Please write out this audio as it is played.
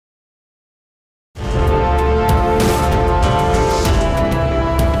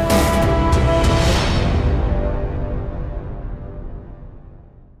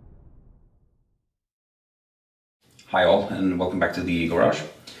Hi all, and welcome back to the garage.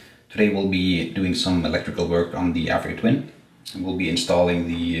 Today we'll be doing some electrical work on the Africa Twin. And we'll be installing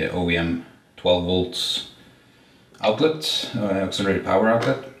the OEM 12 volts outlet, auxiliary power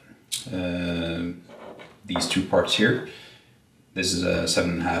outlet. These two parts here. This is a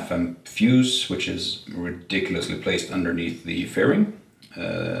 7.5 amp fuse, which is ridiculously placed underneath the fairing.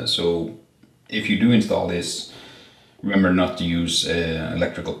 So if you do install this, remember not to use an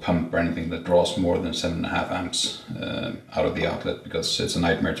electrical pump or anything that draws more than 7.5 amps out of the outlet, because it's a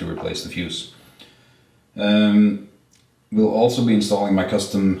nightmare to replace the fuse. We'll also be installing my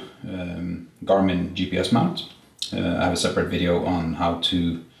custom Garmin GPS mount. I have a separate video on how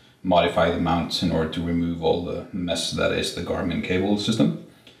to modify the mount in order to remove all the mess that is the Garmin cable system.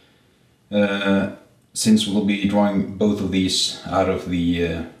 Since we'll be drawing both of these out of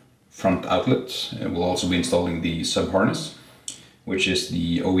the front outlet, we'll also be installing the subharness, which is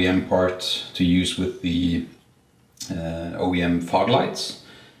the OEM part to use with the OEM fog lights,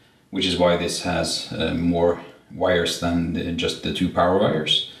 which is why this has more wires than just the two power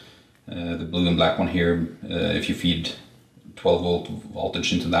wires. The blue and black one here, if you feed 12 volt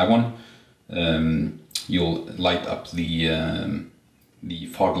voltage into that one, you'll light up the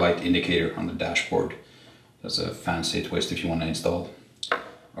fog light indicator on the dashboard. That's a fancy twist if you want to install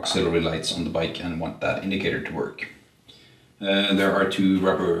auxiliary lights on the bike and want that indicator to work. There are two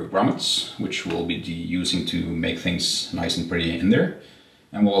rubber grommets which we'll be using to make things nice and pretty in there,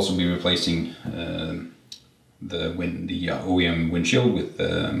 and we'll also be replacing the OEM windshield with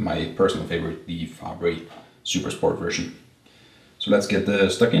my personal favorite, the Fabre Super Sport version. So let's get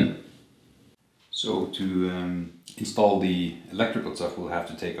stuck in. So to install the electrical stuff, we'll have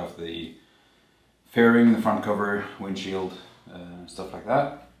to take off the fairing, the front cover, windshield, stuff like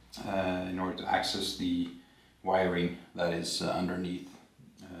that, in order to access the wiring that is underneath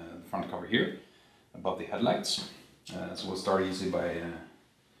the front cover here, above the headlights. So we'll start easy by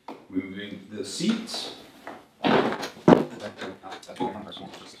removing the seat.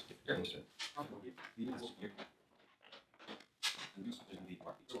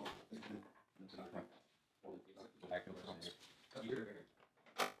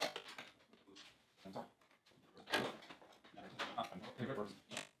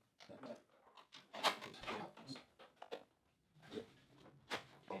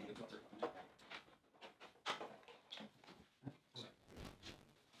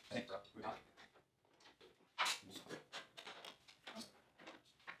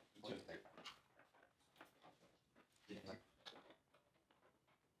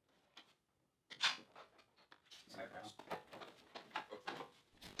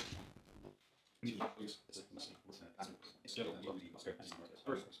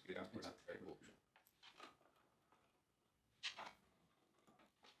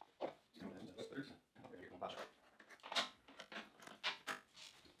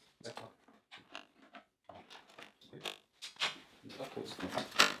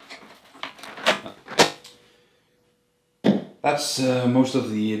 That's most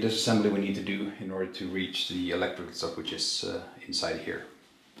of the disassembly we need to do in order to reach the electrical stuff, which is inside here.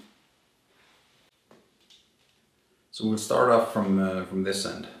 So we'll start off from this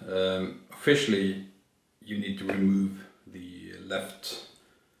end. Officially, you need to remove the left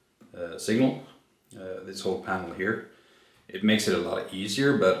signal, this whole panel here. It makes it a lot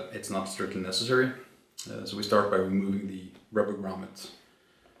easier, but it's not strictly necessary. So we start by removing the rubber grommet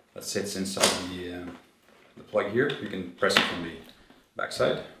that sits inside the plug here. You can press it from the back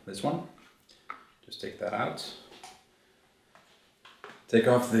side, this one. Just take that out. Take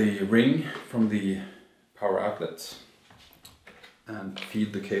off the ring from the power outlet and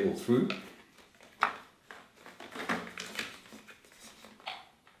feed the cable through.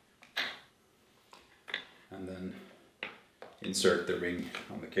 And then insert the ring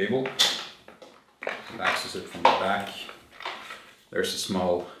on the cable and access it from the back. There's a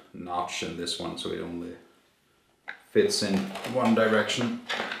small notch in this one, so it only fits in one direction.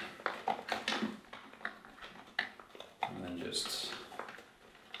 And then just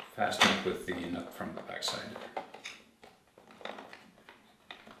fasten it with the nut from the back side.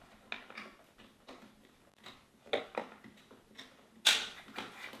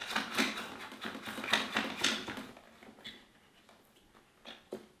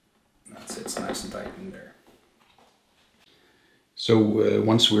 That sits nice and tight in there. So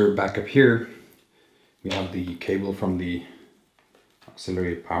once we're back up here, we have the cable from the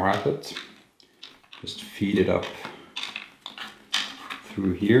auxiliary power outlet. Just feed it up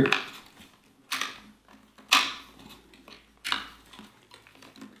through here.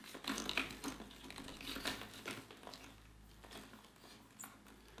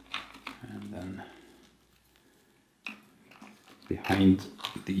 And then behind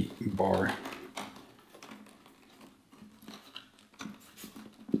the bar.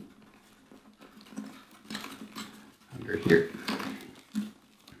 Under here.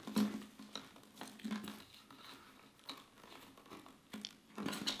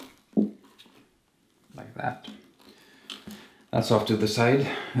 Like that. That's off to the side.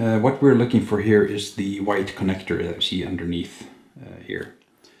 What we're looking for here is the white connector that you see underneath here.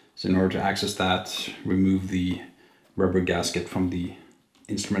 So in order to access that, remove the rubber gasket from the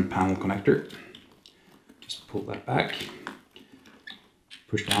instrument panel connector. Just pull that back.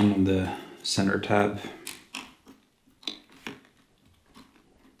 Push down on the center tab.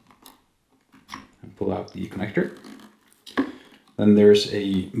 And pull out the connector. Then there's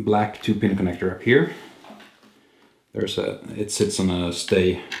a black 2-pin connector up here. It sits on a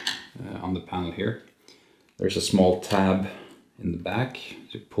stay on the panel here. There's a small tab in the back,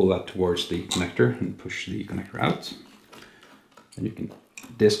 so you pull that towards the connector and push the connector out. And you can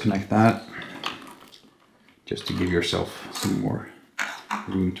disconnect that just to give yourself some more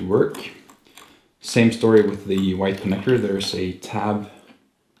room to work. Same story with the white connector. There's a tab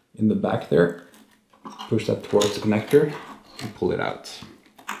in the back there. Push that towards the connector and pull it out.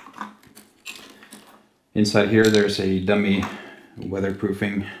 Inside here there's a dummy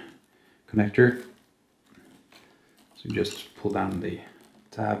weatherproofing connector. So you just pull down the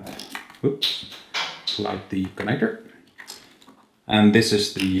tab, oops, pull out the connector. And this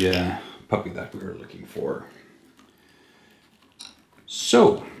is the puppy that we were looking for.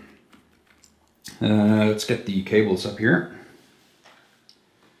 So, let's get the cables up here.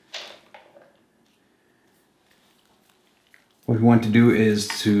 What we want to do is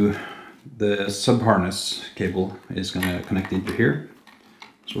the subharness cable is going to connect into here.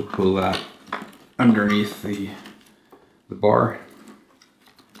 So we'll pull that underneath the bar.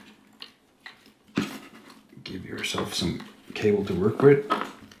 Give yourself some cable to work with.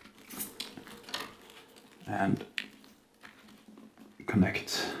 And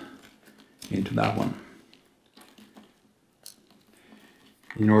connect into that one.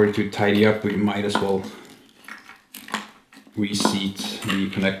 In order to tidy up, we might as well reseat the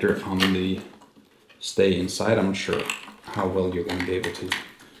connector on the stay inside. I'm not sure how well you're going to be able to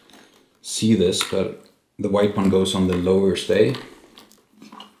see this, but the white one goes on the lower stay.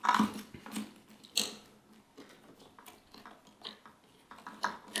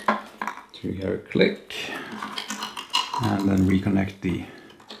 So you have a click and then reconnect the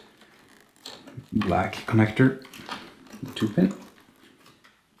black connector, the 2-pin.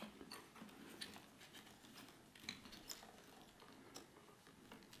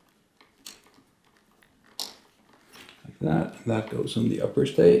 That goes on the upper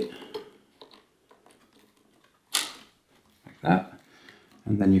stay, like that,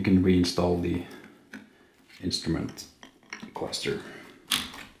 and then you can reinstall the instrument cluster.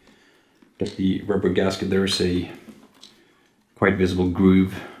 Get the rubber gasket. There's a quite visible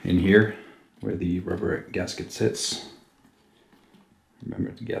groove in here where the rubber gasket sits.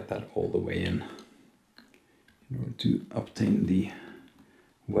 Remember to get that all the way in order to obtain the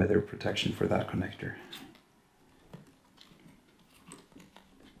weather protection for that connector.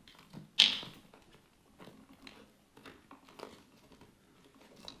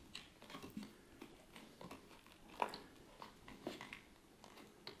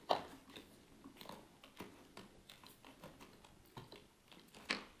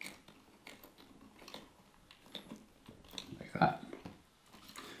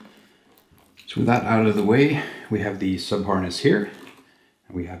 So with that out of the way, we have the subharness here,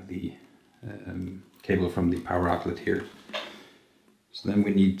 and we have the cable from the power outlet here. So then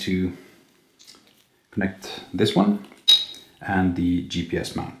we need to connect this one and the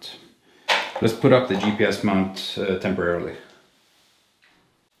GPS mount. Let's put up the GPS mount temporarily.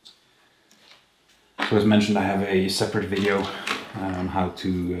 So as mentioned, I have a separate video on how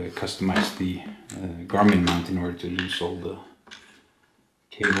to customize the Garmin mount in order to use all the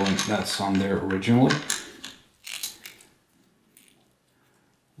cable that's on there originally.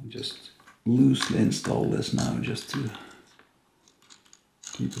 I'll just loosely install this now just to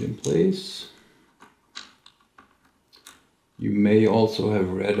keep it in place. You may also have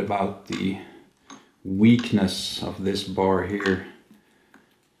read about the weakness of this bar here.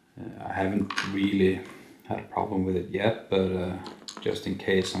 I haven't really had a problem with it yet, but just in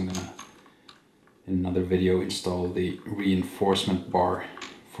case, I'm gonna in another video install the reinforcement bar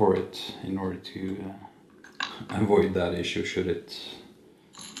for it in order to avoid that issue should it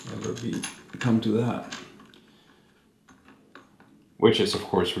ever come to that. Which is of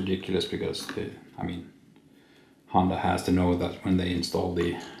course ridiculous because Honda has to know that when they install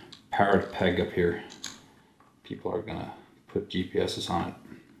the parrot peg up here, people are gonna put GPSs on it.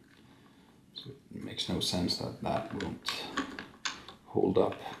 So it makes no sense that that won't hold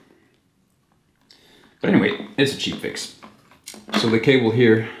up. But anyway, it's a cheap fix. So the cable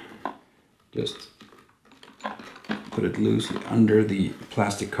here, just put it loosely under the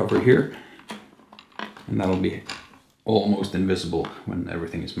plastic cover here, and that'll be almost invisible when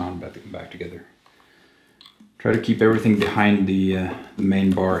everything is mounted back together. Try to keep everything behind the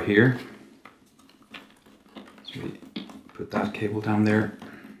main bar here. So we put that cable down there.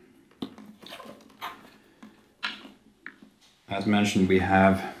 As mentioned, we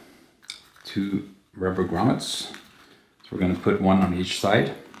have 2 rubber grommets. So we're going to put one on each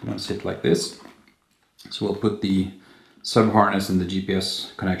side. It's going to sit like this. So we'll put the sub harness and the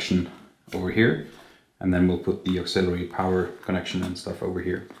GPS connection over here, and then we'll put the auxiliary power connection and stuff over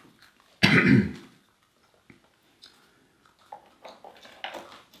here. And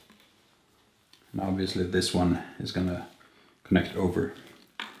obviously this one is going to connect over.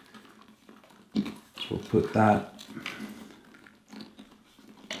 So we'll put that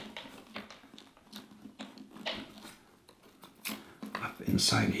up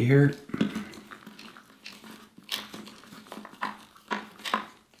inside here.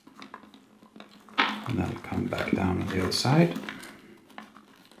 And that'll come back down on the other side.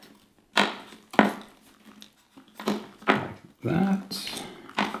 Like that.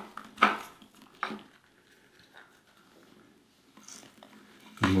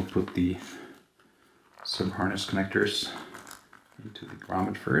 And we'll put the sub-harness connectors into the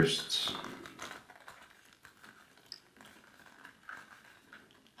grommet first.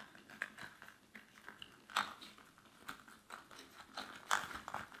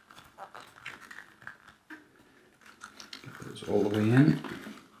 Get those all the way in.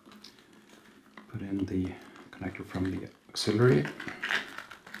 Put in the connector from the auxiliary.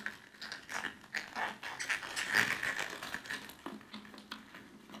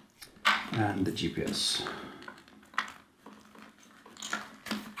 And the GPS.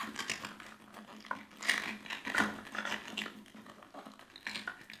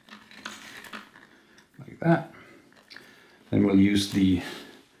 Like that. Then we'll use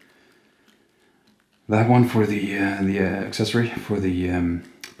that one for the accessory for the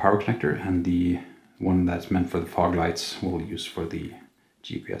power connector, and the one that's meant for the fog lights we'll use for the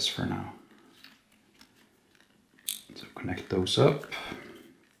GPS for now. So connect those up.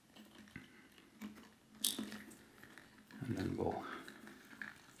 And then we'll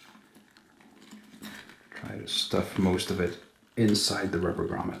try to stuff most of it inside the rubber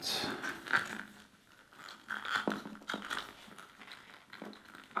grommets.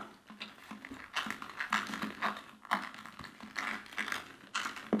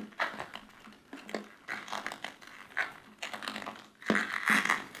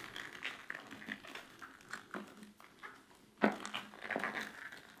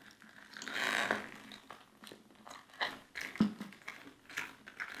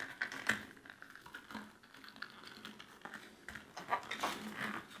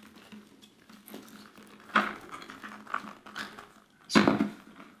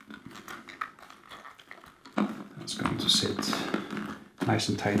 It's going to sit nice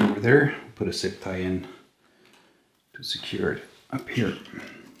and tight over there. Put a zip tie in to secure it up here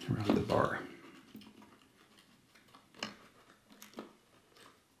around the bar.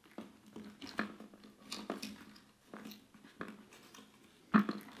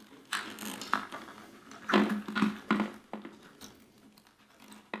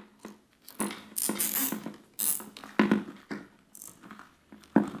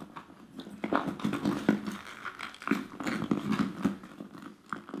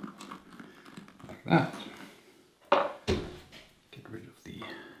 That. Get rid of the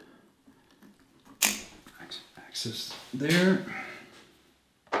axis there.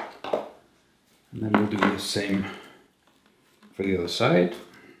 And then we'll do the same for the other side.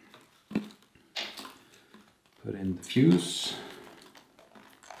 Put in the fuse.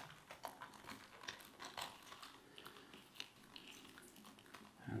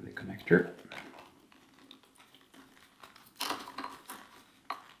 And the connector.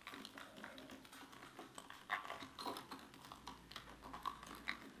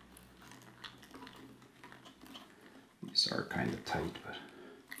 These are kind of tight, but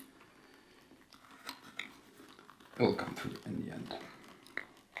it'll come through in the end.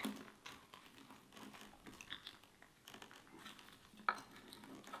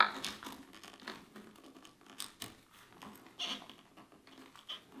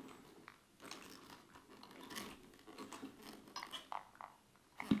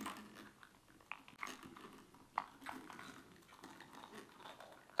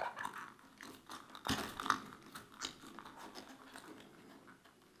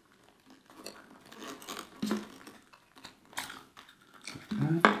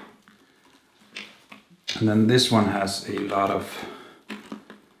 And then this one has a lot of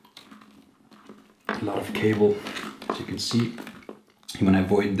cable, as you can see. I'm gonna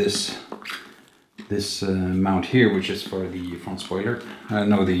avoid this mount here, which is for the front spoiler,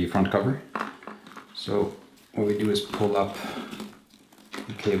 the front cover. So what we do is pull up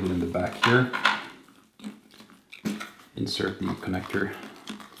the cable in the back here, insert the connector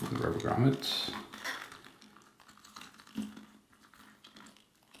with the rubber grommet,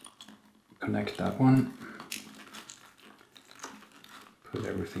 connect that one, put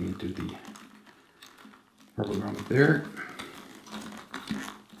everything into the rubber grommet there,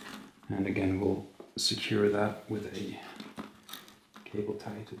 and again we'll secure that with a cable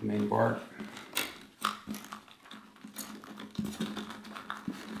tie to the main bar.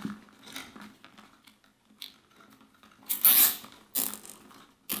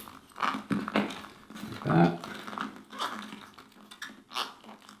 Like that.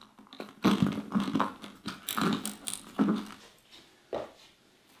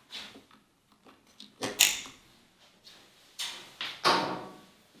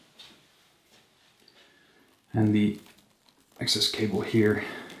 And the excess cable here,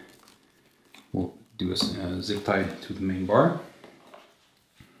 we'll do a zip tie to the main bar.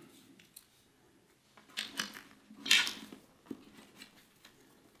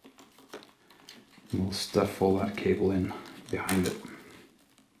 And we'll stuff all that cable in behind it.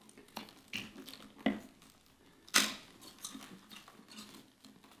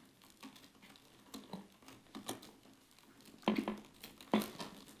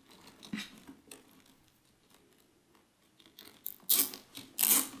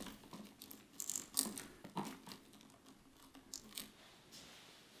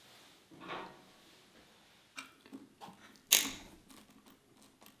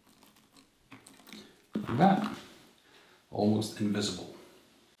 Like that, almost invisible.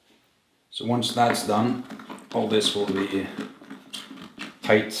 So once that's done, all this will be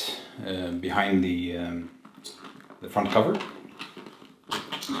tight behind the front cover.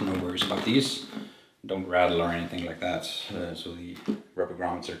 No worries about these. Don't rattle or anything like that. So the rubber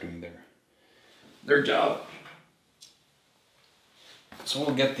grommets are doing their job. So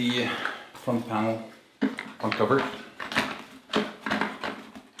we'll get the front panel, front cover.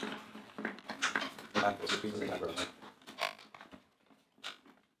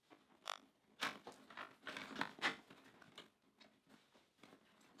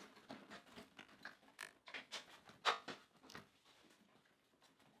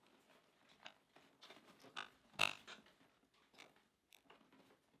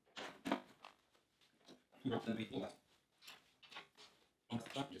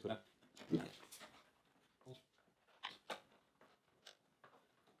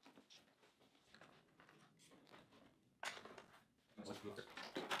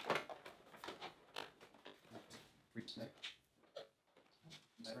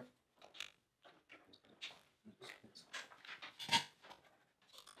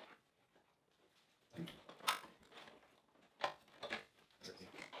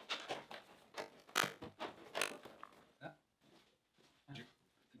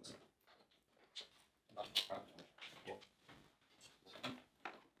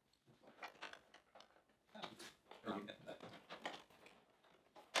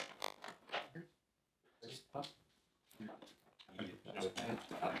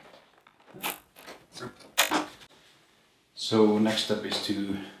 So next step is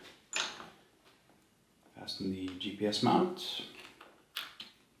to fasten the GPS mount.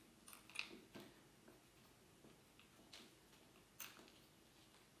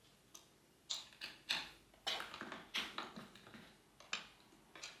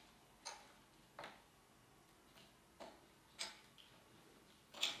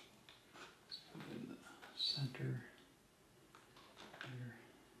 In the center.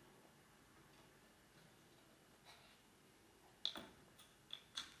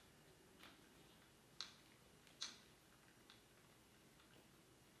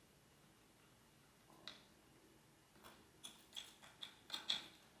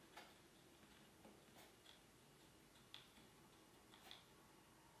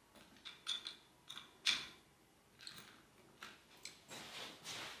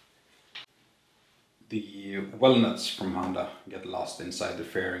 The well nuts from Honda get lost inside the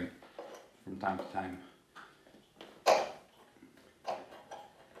fairing from time to time.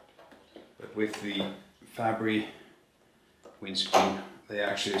 But with the Fabry windscreen, they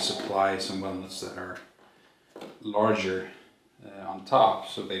actually supply some well nuts that are larger on top,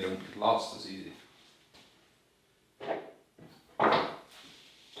 so they don't get lost as easy.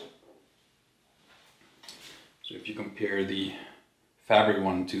 So if you compare the Fabry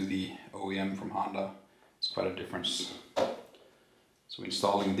one to the OEM from Honda, quite a difference. So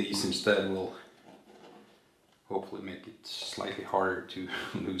installing these instead will hopefully make it slightly harder to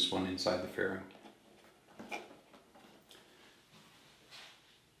lose one inside the fairing.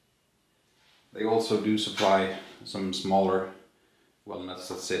 They also do supply some smaller well nuts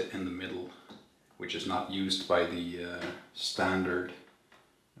that sit in the middle, which is not used by the standard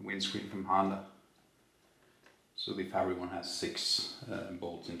windscreen from Honda. So the fabric one has 6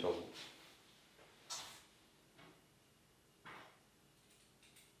 bolts in total.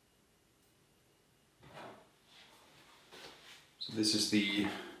 So this is the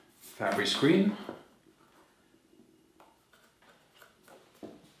fabric screen.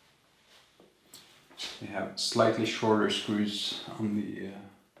 They have slightly shorter screws on the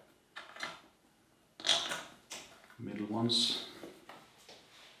middle ones.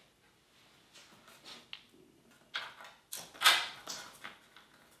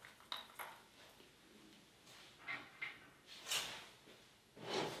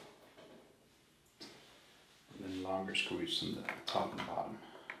 And then longer screws on the top and bottom.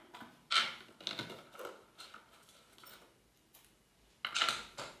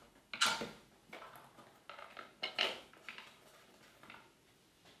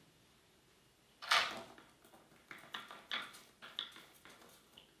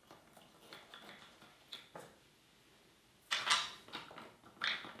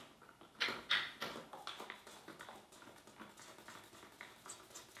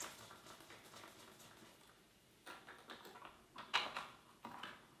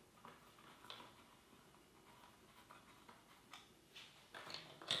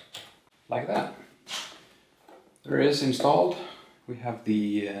 Like that. There it is installed. We have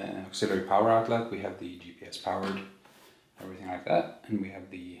the auxiliary power outlet, we have the GPS powered, everything like that, and we have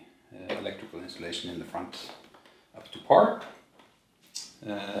the electrical installation in the front up to par.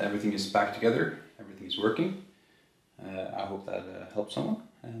 Everything is back together, everything is working. I hope that helps someone,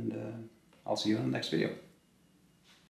 and I'll see you in the next video.